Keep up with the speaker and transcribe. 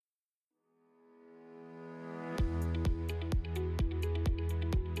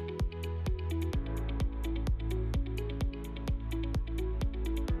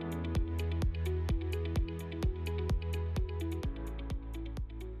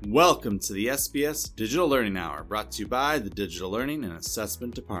Welcome to the SBS Digital Learning Hour, brought to you by the Digital Learning and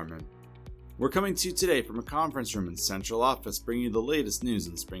Assessment Department. We're coming to you today from a conference room in the central office, bringing you the latest news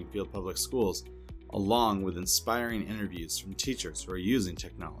in Springfield Public Schools, along with inspiring interviews from teachers who are using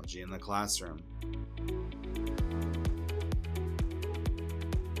technology in the classroom.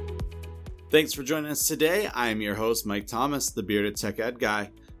 Thanks for joining us today. I am your host, Mike Thomas, the Bearded Tech Ed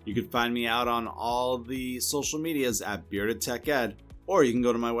Guy. You can find me out on all the social medias at Bearded Tech Ed, or you can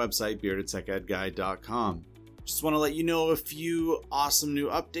go to my website, beardedtechedguy.com. Just want to let you know a few awesome new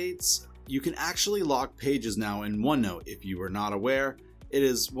updates. You can actually lock pages now in OneNote if you were not aware. It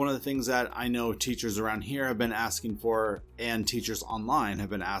is one of the things that I know teachers around here have been asking for, and teachers online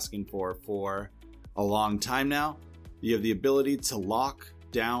have been asking for a long time now. You have the ability to lock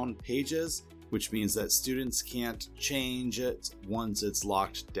down pages, which means that students can't change it once it's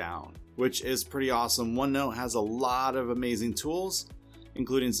locked down, which is pretty awesome. OneNote has a lot of amazing tools,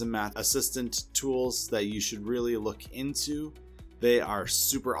 including some math assistant tools that you should really look into. They are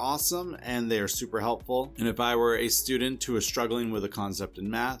super awesome and they are super helpful. And if I were a student who is struggling with a concept in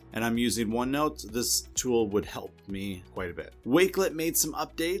math and I'm using OneNote, this tool would help me quite a bit. Wakelet made some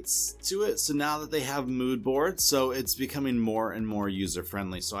updates to it, so now that they have mood boards, so it's becoming more and more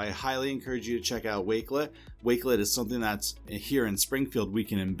user-friendly. So I highly encourage you to check out Wakelet. Wakelet is something that's here in Springfield we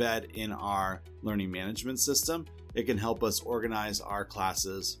can embed in our learning management system. It can help us organize our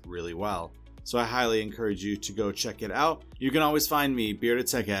classes really well. So I highly encourage you to go check it out. You can always find me, Bearded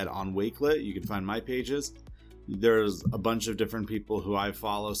Tech Ed, on Wakelet. You can find my pages. There's a bunch of different people who I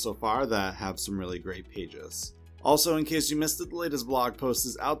follow so far that have some really great pages. Also, in case you missed it, the latest blog post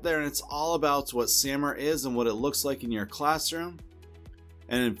is out there, and it's all about what SAMR is and what it looks like in your classroom.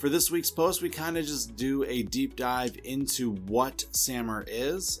 And for this week's post, we kind of just do a deep dive into what SAMR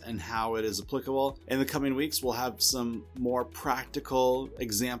is and how it is applicable. In the coming weeks, we'll have some more practical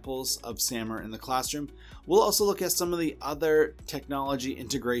examples of SAMR in the classroom. We'll also look at some of the other technology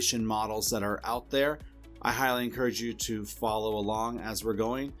integration models that are out there. I highly encourage you to follow along as we're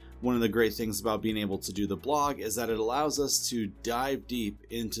going. One of the great things about being able to do the blog is that it allows us to dive deep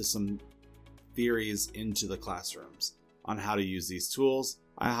into some theories into the classrooms on how to use these tools.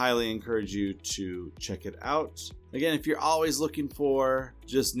 I highly encourage you to check it out. Again, if you're always looking for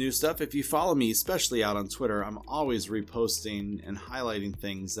just new stuff, if you follow me, especially out on Twitter, I'm always reposting and highlighting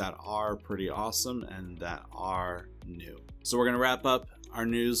things that are pretty awesome and that are new. So we're going to wrap up our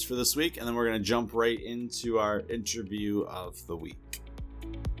news for this week, and then we're going to jump right into our interview of the week.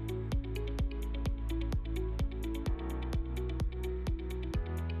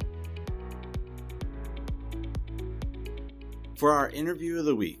 For our interview of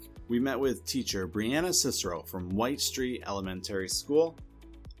the week, we met with teacher Brianna Cicero from White Street Elementary School.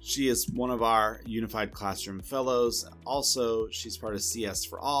 She is one of our Unified Classroom Fellows. Also, she's part of CS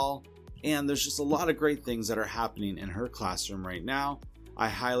for All. And there's just a lot of great things that are happening in her classroom right now. I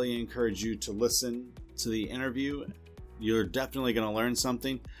highly encourage you to listen to the interview. You're definitely going to learn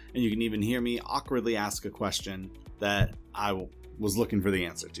something. And you can even hear me awkwardly ask a question that I was looking for the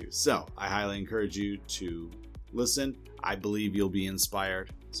answer to. So I highly encourage you to listen. I believe you'll be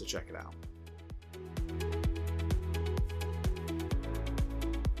inspired, so check it out.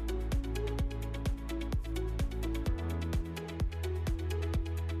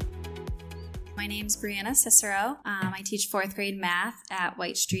 My name's Brianna Cicero. I teach 4th grade math at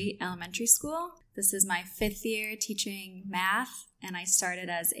White Street Elementary School. This is my 5th year teaching math, and I started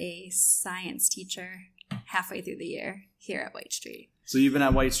as a science teacher halfway through the year here at White Street. So you've been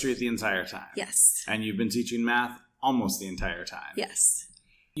at White Street the entire time? Yes. And you've been teaching math almost the entire time? Yes.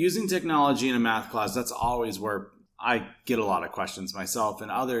 Using technology in a math class, that's always where I get a lot of questions myself, and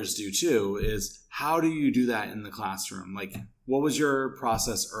others do too, is how do you do that in the classroom? Like, what was your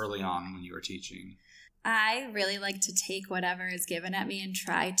process early on when you were teaching? I really like to take whatever is given at me and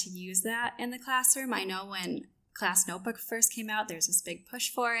try to use that in the classroom. I know when Class Notebook first came out, there's this big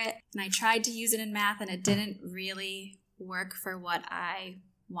push for it, and I tried to use it in math, and it didn't really work for what I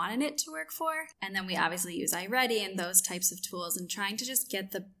wanted it to work for. And then we obviously use iReady and those types of tools, and trying to just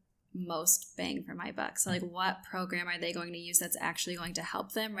get the most bang for my buck. So like, what program are they going to use that's actually going to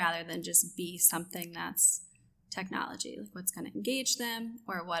help them rather than just be something that's technology? Like, what's going to engage them,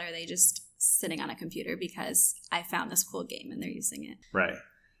 or what are they just sitting on a computer because I found this cool game and they're using it? Right.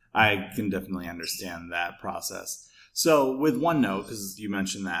 I can definitely understand that process. So with OneNote, because you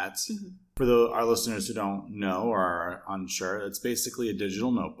mentioned that, for our listeners who don't know or are unsure, it's basically a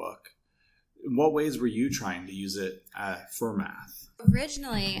digital notebook. In what ways were you trying to use it for math?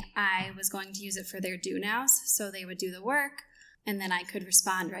 Originally, I was going to use it for their do-nows, so they would do the work, and then I could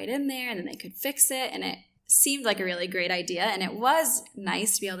respond right in there, and then they could fix it, and it seemed like a really great idea, and it was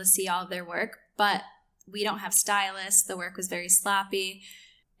nice to be able to see all of their work, but we don't have stylists. The work was very sloppy.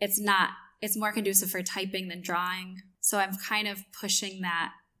 It's more conducive for typing than drawing. So I'm kind of pushing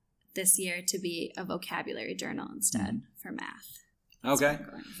that this year to be a vocabulary journal instead for math. Okay.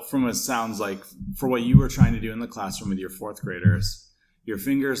 From what it sounds like, for what you were trying to do in the classroom with your fourth graders, your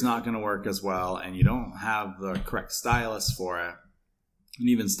finger's not going to work as well, and you don't have the correct stylus for it. And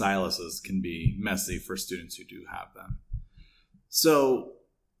even styluses can be messy for students who do have them. So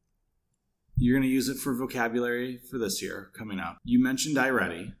you're going to use it for vocabulary for this year coming up. You mentioned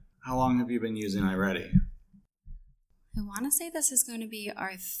iReady. How long have you been using iReady? I want to say this is going to be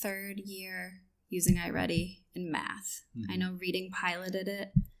our third year using iReady in math. I know reading piloted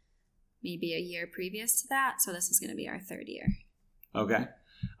it maybe a year previous to that, so this is going to be our third year. Okay.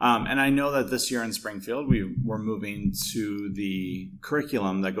 And I know that this year in Springfield, we're moving to the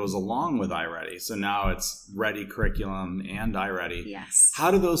curriculum that goes along with iReady. So now it's Ready curriculum and iReady. Yes.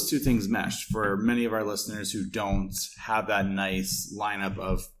 How do those two things mesh for many of our listeners who don't have that nice lineup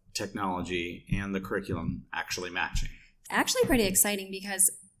of technology and the curriculum actually matching? Actually pretty exciting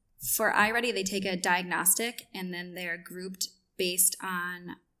because for iReady, they take a diagnostic and then they're grouped based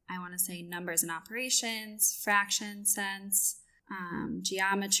on, I want to say, numbers and operations, fraction sense,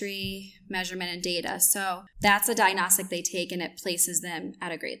 geometry, measurement, and data. So that's a diagnostic they take and it places them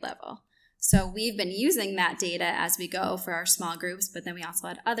at a grade level. So we've been using that data as we go for our small groups, but then we also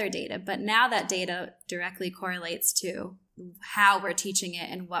had other data. But now that data directly correlates to how we're teaching it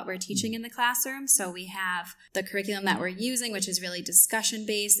and what we're teaching in the classroom. So we have the curriculum that we're using, which is really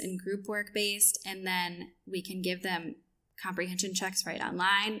discussion-based and group work-based, and then we can give them comprehension checks right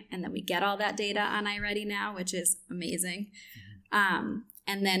online, and then we get all that data on iReady now, which is amazing.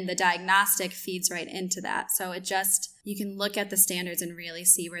 And then the diagnostic feeds right into that. So you can look at the standards and really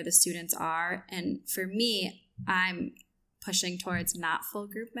see where the students are. And for me, I'm pushing towards not full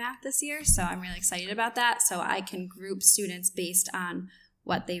group math this year. So I'm really excited about that. So I can group students based on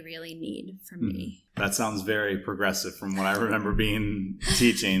what they really need from me. That sounds very progressive from what I remember being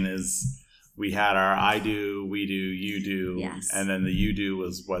teaching is we had our I do, we do, you do. Yes. And then the you do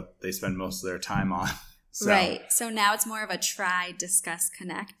was what they spend most of their time on. So. Right. So now it's more of a try, discuss,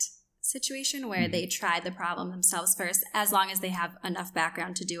 connect situation where they try the problem themselves first, as long as they have enough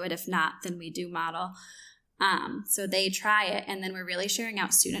background to do it. If not, then we do model. So they try it, and then we're really sharing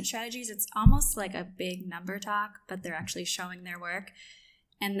out student strategies. It's almost like a big number talk, but they're actually showing their work.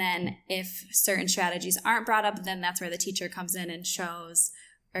 And then if certain strategies aren't brought up, then that's where the teacher comes in and shows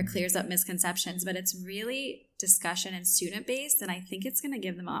or clears up misconceptions. But it's really discussion and student-based, and I think it's going to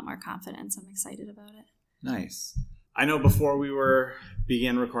give them a lot more confidence. I'm excited about it. Nice. I know before we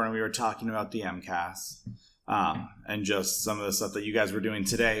began recording, we were talking about the MCAS and just some of the stuff that you guys were doing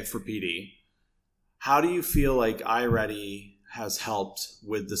today for PD. How do you feel like iReady has helped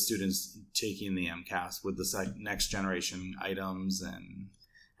with the students taking the MCAS with the next generation items? And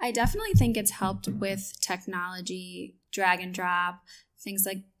I definitely think it's helped with technology, drag and drop, things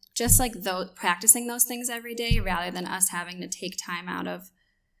like practicing those things every day rather than us having to take time out of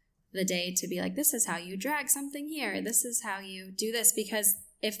the day to be like, this is how you drag something here. This is how you do this. Because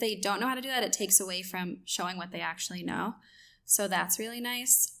if they don't know how to do that, it takes away from showing what they actually know. So that's really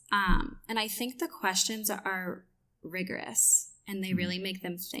nice. And I think the questions are rigorous and they really make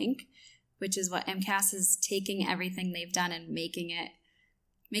them think, which is what MCAS is taking everything they've done and making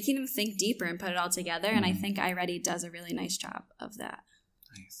them think deeper and put it all together. And I think iReady does a really nice job of that.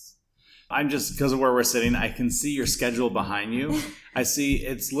 Nice. I'm just, because of where we're sitting, I can see your schedule behind you. I see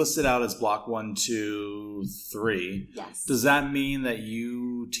it's listed out as block 1, 2, 3. Yes. Does that mean that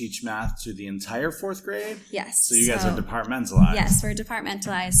you teach math to the entire fourth grade? Yes. So you guys are departmentalized. Yes, we're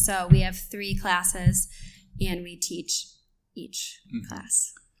departmentalized. So we have 3 classes and we teach each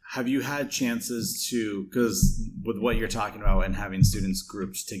class. Have you had chances to, because with what you're talking about and having students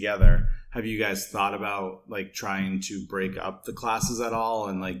grouped together, have you guys thought about like trying to break up the classes at all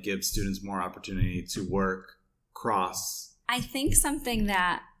and like give students more opportunity to work cross? I think something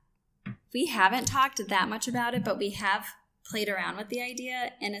that we haven't talked that much about it, but we have played around with the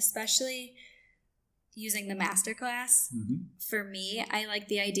idea, and especially using the masterclass. For me, I like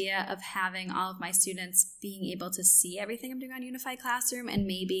the idea of having all of my students being able to see everything I'm doing on Unified Classroom, and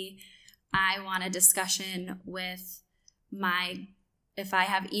maybe I want a discussion with if I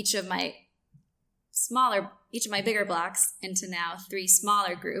have each of my bigger blocks into now 3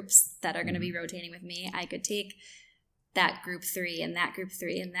 smaller groups that are going to be rotating with me, I could take that group 3 and that group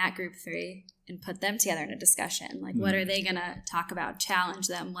 3 and that group 3 and put them together in a discussion. Like, what are they going to talk about? Challenge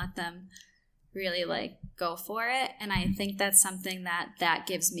them, let them really like go for it. And I think that's something that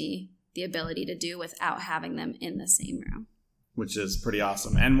gives me the ability to do without having them in the same room. Which is pretty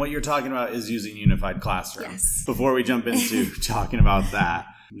awesome. And what you're talking about is using Unified Classroom. Yes. Before we jump into talking about that,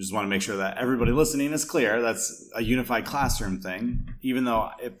 I just want to make sure that everybody listening is clear. That's a Unified Classroom thing, even though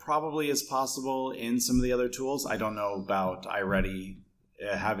it probably is possible in some of the other tools. I don't know about iReady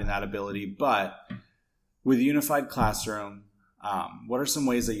having that ability, but with Unified Classroom, what are some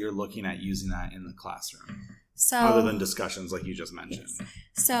ways that you're looking at using that in the classroom? Other than discussions like you just mentioned. Yes.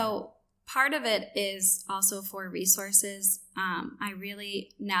 So part of it is also for resources. I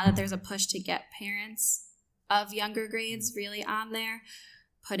really, now that there's a push to get parents of younger grades really on there,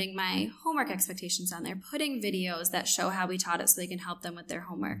 putting my homework expectations on there, putting videos that show how we taught it so they can help them with their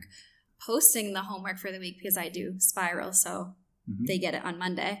homework, posting the homework for the week because I do Spiral, so they get it on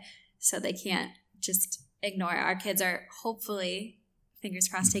Monday, so they can't just ignore it. Our kids are hopefully, fingers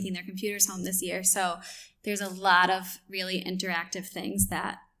crossed, taking their computers home this year, so there's a lot of really interactive things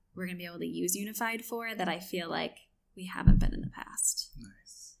that we're going to be able to use Unified for that I feel like we haven't been in the past.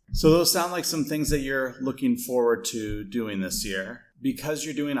 Nice. So those sound like some things that you're looking forward to doing this year. Because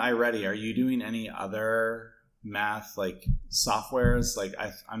you're doing iReady, are you doing any other math like softwares? Like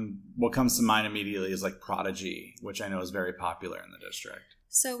what comes to mind immediately is like Prodigy, which I know is very popular in the district.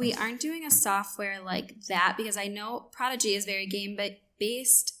 So we aren't doing a software like that because I know Prodigy is very game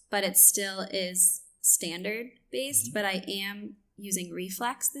based, but it still is standard based. But I am using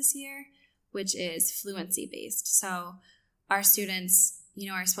Reflex this year, which is fluency based. So our students,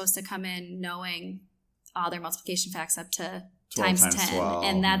 are supposed to come in knowing all their multiplication facts up to times 10, 12,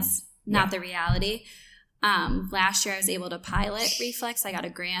 and that's not the reality. Last year I was able to pilot Reflex. I got a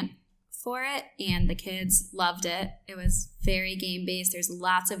grant for it, and the kids loved it. It was very game based. There's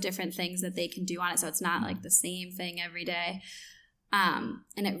lots of different things that they can do on it, so it's not like the same thing every day. And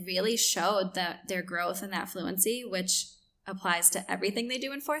it really showed their growth in that fluency, which applies to everything they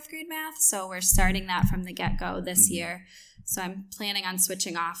do in 4th grade math. So we're starting that from the get-go this year. So I'm planning on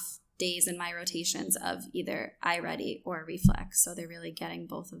switching off days in my rotations of either iReady or Reflex. So they're really getting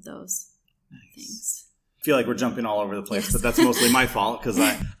both of those things. I feel like we're jumping all over the place, but that's mostly my fault because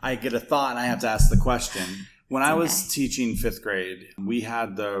I get a thought and I have to ask the question. When I was teaching 5th grade, we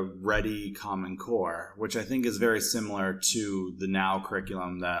had the Ready Common Core, which I think is very similar to the now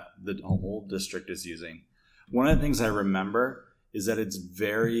curriculum that the whole district is using. One of the things I remember is that it's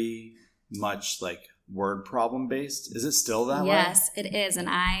very much like word problem based. Is it still that way? Yes, it is. And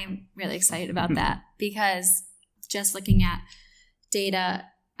I'm really excited about that because just looking at data,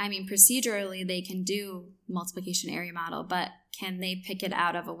 procedurally they can do multiplication area model, but can they pick it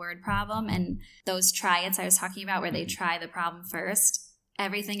out of a word problem? And those try-its I was talking about where they try the problem first,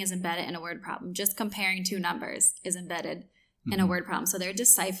 everything is embedded in a word problem. Just comparing two numbers is embedded in a word problem. So they're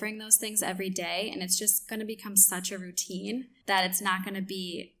deciphering those things every day, and it's just going to become such a routine that it's not going to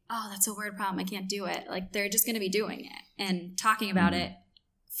be, oh, that's a word problem, I can't do it. Like they're just going to be doing it and talking about it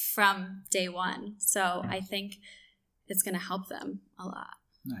from day one. So I think it's going to help them a lot.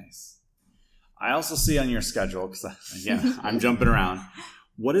 Nice. I also see on your schedule, because I'm jumping around,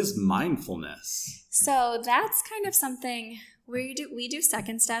 what is mindfulness? So that's kind of something we do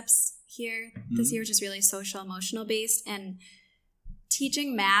second steps here this year, which is really social emotional based. And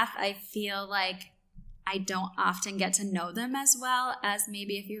teaching math, I feel like I don't often get to know them as well as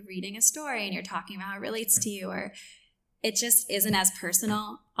maybe if you're reading a story and you're talking about how it relates to you, or it just isn't as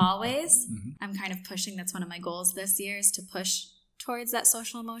personal always. I'm kind of pushing, that's one of my goals this year, is to push towards that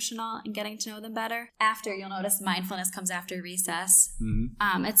social emotional and getting to know them better. After, you'll notice mindfulness comes after recess.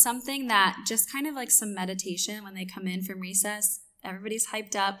 It's something that just kind of like some meditation when they come in from recess. Everybody's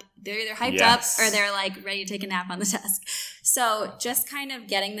hyped up. They're either hyped up or they're like ready to take a nap on the desk. So just kind of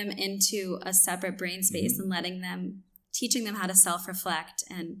getting them into a separate brain space and teaching them how to self-reflect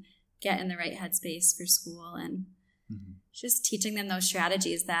and get in the right headspace for school, and just teaching them those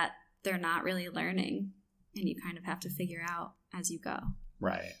strategies that they're not really learning and you kind of have to figure out as you go.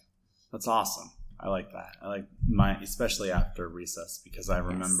 Right. That's awesome. I like that. I like especially after recess, because I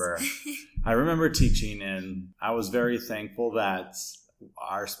remember teaching, and I was very thankful that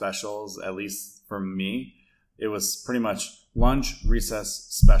our specials, at least for me, it was pretty much lunch, recess,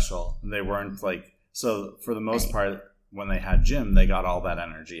 special. And they weren't like, so for the most part, when they had gym, they got all that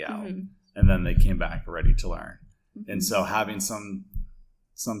energy out, and then they came back ready to learn. And so having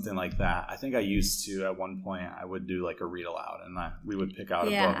something like that, I think I used to, at one point, I would do like a read aloud, and we would pick out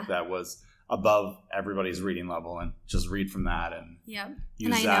a book that was above everybody's reading level and just read from that and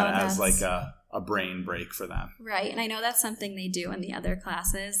use that as like a brain break for them. Right. And I know that's something they do in the other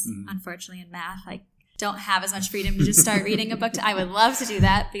classes. Unfortunately, in math, I don't have as much freedom to just start reading a book. I would love to do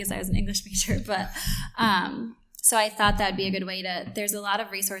that because I was an English major, but So I thought that'd be a good way there's a lot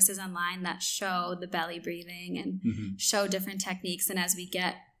of resources online that show the belly breathing and show different techniques. And as we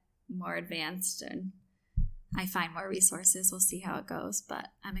get more advanced and I find more resources, we'll see how it goes. But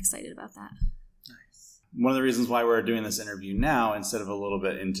I'm excited about that. Nice. One of the reasons why we're doing this interview now instead of a little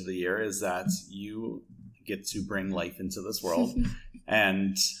bit into the year is that you get to bring life into this world.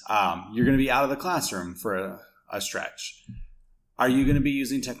 And you're going to be out of the classroom for a stretch. Are you going to be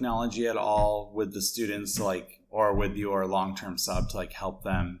using technology at all with the students, or with your long-term sub to help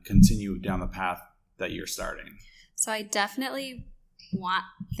them continue down the path that you're starting? So I definitely want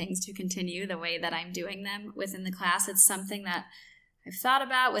things to continue the way that I'm doing them within the class. It's something that I've thought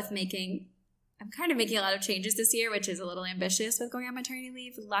about I'm kind of making a lot of changes this year, which is a little ambitious with going on maternity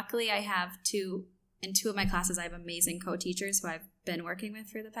leave. Luckily, I have in two of my classes, I have amazing co-teachers who I've been working with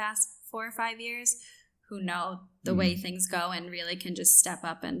for the past 4 or 5 years who know the way things go and really can just step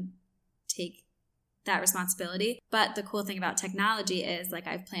up and take that responsibility. But the cool thing about technology is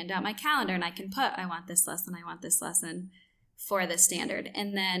I've planned out my calendar and I can put, I want this lesson for this standard.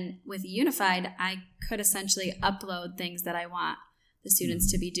 And then with Unified, I could essentially upload things that I want the students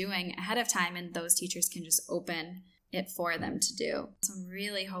to be doing ahead of time, and those teachers can just open it for them to do. So I'm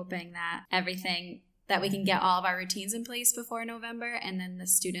really hoping that that we can get all of our routines in place before November, and then the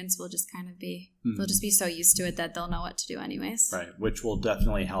students will just kind of they'll just be so used to it that they'll know what to do anyways. Right, which will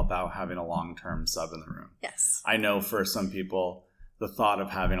definitely help out having a long-term sub in the room. Yes. I know for some people, the thought of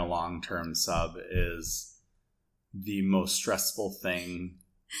having a long-term sub is the most stressful thing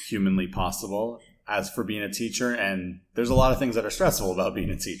humanly possible as for being a teacher, and there's a lot of things that are stressful about being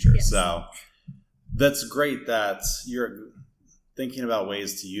a teacher. Yes. So that's great that you're thinking about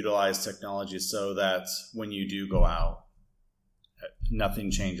ways to utilize technology so that when you do go out, nothing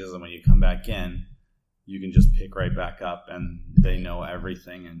changes. And when you come back in, you can just pick right back up and they know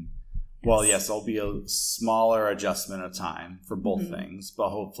everything. And well, yes, there'll be a smaller adjustment of time for both things, but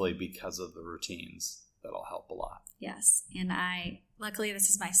hopefully because of the routines, that'll help a lot. Yes. And luckily this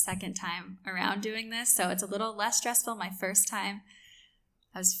is my second time around doing this, so it's a little less stressful. My first time,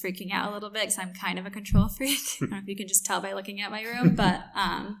 I was freaking out a little bit because I'm kind of a control freak. I don't know if you can just tell by looking at my room, but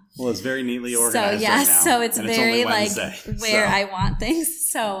well, it's very neatly organized. So yes, right now, so it's very where I want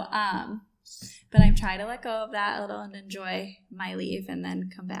things. So, but I'm trying to let go of that a little and enjoy my leave, and then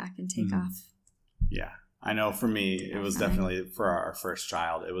come back and take off. Yeah, I know. For me, it was definitely for our first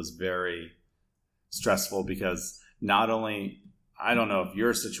child. It was very stressful because not only, I don't know if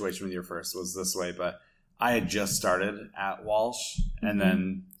your situation with your first was this way, but I had just started at Walsh, and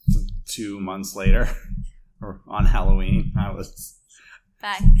then 2 months later, or on Halloween, I was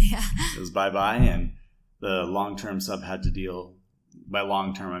bye. Yeah, it was bye, and the long-term sub had to deal. By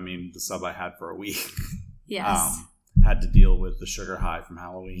long-term, I mean the sub I had for a week. Yes, had to deal with the sugar high from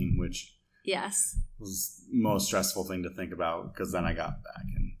Halloween, which was the most stressful thing to think about because then I got back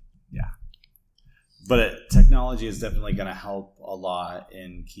and But technology is definitely going to help a lot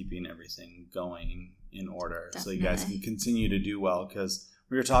in keeping everything going in order. Definitely. So you guys can continue to do well, because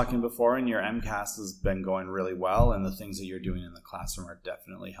we were talking before and your MCAS has been going really well, and the things that you're doing in the classroom are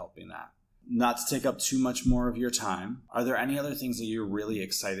definitely helping that. Not to take up too much more of your time, are there any other things that you're really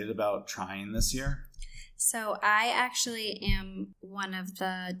excited about trying this year? So I actually am one of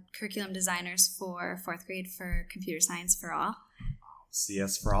the curriculum designers for 4th grade for Computer Science for All.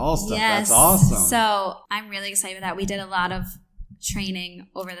 CS for All stuff. Yes. That's awesome. So I'm really excited with that. We did a lot of training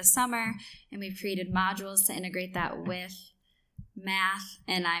over the summer, and we've created modules to integrate that with math.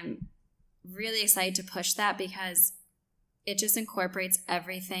 And I'm really excited to push that because it just incorporates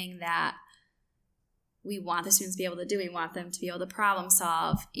everything that we want the students to be able to do. We want them to be able to problem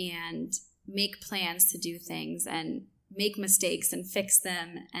solve and make plans to do things and make mistakes and fix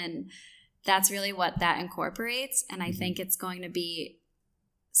them. And that's really what that incorporates. And I think it's going to be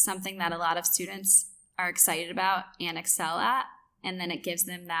something that a lot of students are excited about and excel at. And then it gives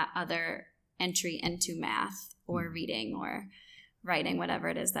them that other entry into math or reading or writing, whatever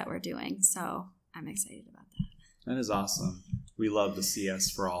it is that we're doing. So I'm excited about that. That is awesome. We love the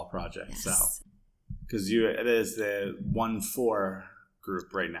CS for All project. Yes. So, because it is the 1-4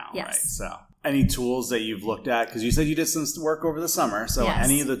 group right now, yes. Right? So any tools that you've looked at? Because you said you did some work over the summer. So yes.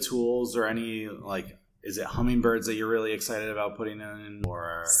 Any of the tools or any, is it hummingbirds that you're really excited about putting in,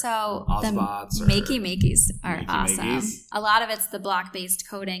 or Ozbots? The Makey-Makeys are awesome. A lot of it's the block-based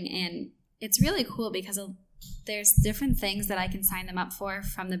coding, and it's really cool because there's different things that I can sign them up for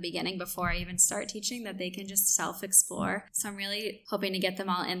from the beginning before I even start teaching that they can just self-explore. So I'm really hoping to get them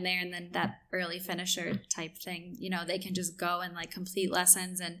all in there, and then that early finisher type thing, they can just go and complete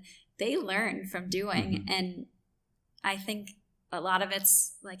lessons, and they learn from doing. Mm-hmm. And I think a lot of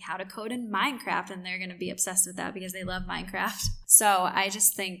it's like how to code in Minecraft, and they're going to be obsessed with that because they love Minecraft. So I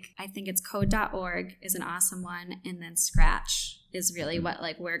think it's code.org is an awesome one. And then Scratch is really what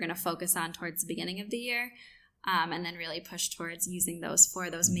like we're going to focus on towards the beginning of the year. And then really push towards using those for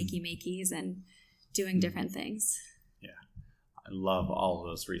those makey-makeys and doing different things. Yeah. I love all of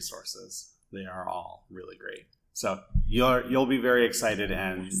those resources. They are all really great. So you'll be very excited,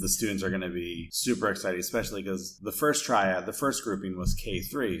 and the students are going to be super excited, especially because the first triad, the first grouping was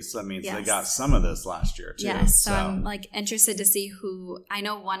K3. So that means they got some of this last year too. Yes. So I'm like interested to see who, I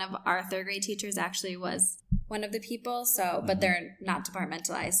know one of our third grade teachers actually was one of the people. So, but they're not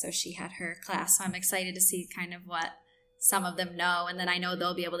departmentalized. So she had her class. So I'm excited to see kind of what some of them know. And then I know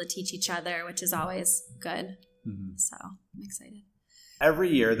they'll be able to teach each other, which is always good. So I'm excited.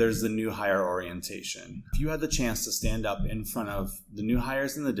 Every year, there's the new hire orientation. If you had the chance to stand up in front of the new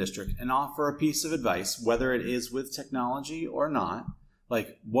hires in the district and offer a piece of advice, whether it is with technology or not,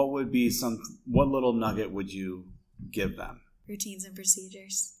 like what little nugget would you give them? Routines and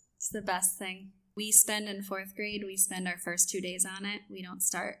procedures. It's the best thing. We spend in fourth grade, we spend our first 2 days on it. We don't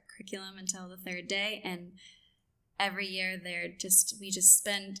start curriculum until the third day. And every year we just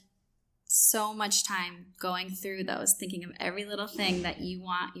spend so much time going through those, thinking of every little thing that you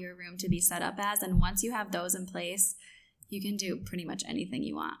want your room to be set up as. And once you have those in place, you can do pretty much anything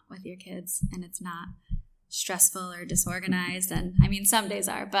you want with your kids. And it's not stressful or disorganized. And I mean, some days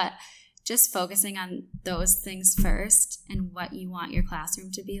are, but just focusing on those things first and what you want your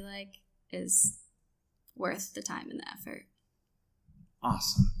classroom to be like is worth the time and the effort.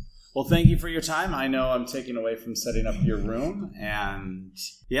 Awesome. Well, thank you for your time. I know I'm taking away from setting up your room. And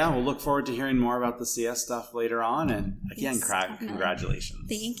yeah, we'll look forward to hearing more about the CS stuff later on. And again, congratulations.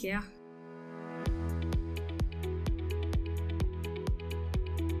 Thank you.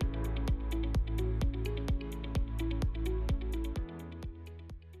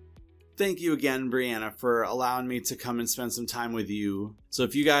 Thank you again, Brianna, for allowing me to come and spend some time with you. So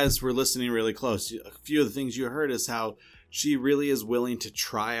if you guys were listening really close, a few of the things you heard is how she really is willing to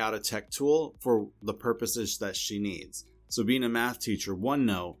try out a tech tool for the purposes that she needs. So being a math teacher,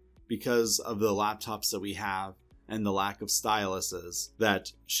 because of the laptops that we have and the lack of styluses,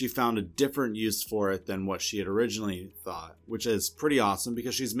 that she found a different use for it than what she had originally thought, which is pretty awesome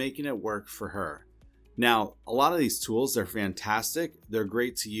because she's making it work for her. Now, a lot of these tools, they're fantastic, they're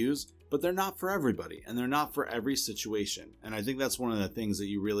great to use, but they're not for everybody and they're not for every situation. And I think that's one of the things that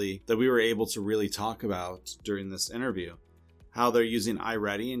we were able to really talk about during this interview, how they're using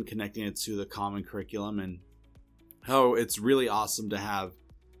iReady and connecting it to the common curriculum, and how it's really awesome to have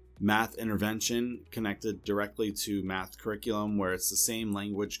math intervention connected directly to math curriculum, where it's the same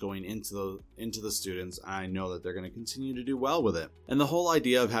language going into the students. I know that they're going to continue to do well with it. And the whole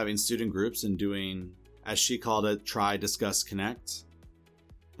idea of having student groups and doing, as she called it, try, discuss, connect,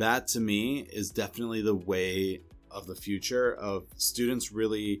 that to me is definitely the way of the future of students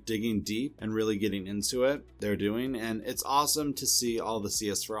really digging deep and really getting into it they're doing. And it's awesome to see all the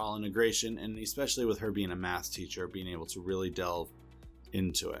CS for All integration, and especially with her being a math teacher, being able to really delve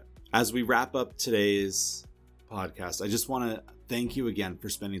into it. As we wrap up today's podcast, I just want to thank you again for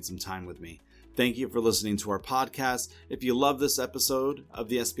spending some time with me. Thank you for listening to our podcast. If you love this episode of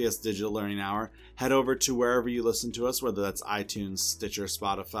the SPS Digital Learning Hour, head over to wherever you listen to us, whether that's iTunes, Stitcher,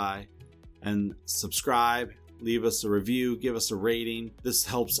 Spotify, and subscribe. Leave us a review, give us a rating. This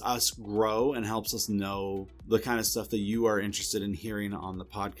helps us grow and helps us know the kind of stuff that you are interested in hearing on the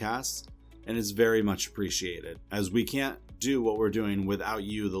podcast, and it's very much appreciated, as we can't do what we're doing without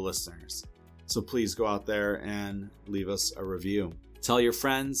you, the listeners. So please go out there and leave us a review. Tell your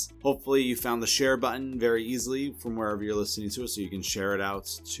friends. Hopefully you found the share button very easily from wherever you're listening to it, so you can share it out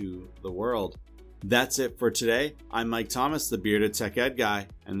to the world. That's it for today. I'm Mike Thomas, the Bearded Tech Ed Guy,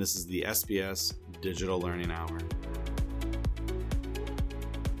 and this is the SPS Digital Learning Hour.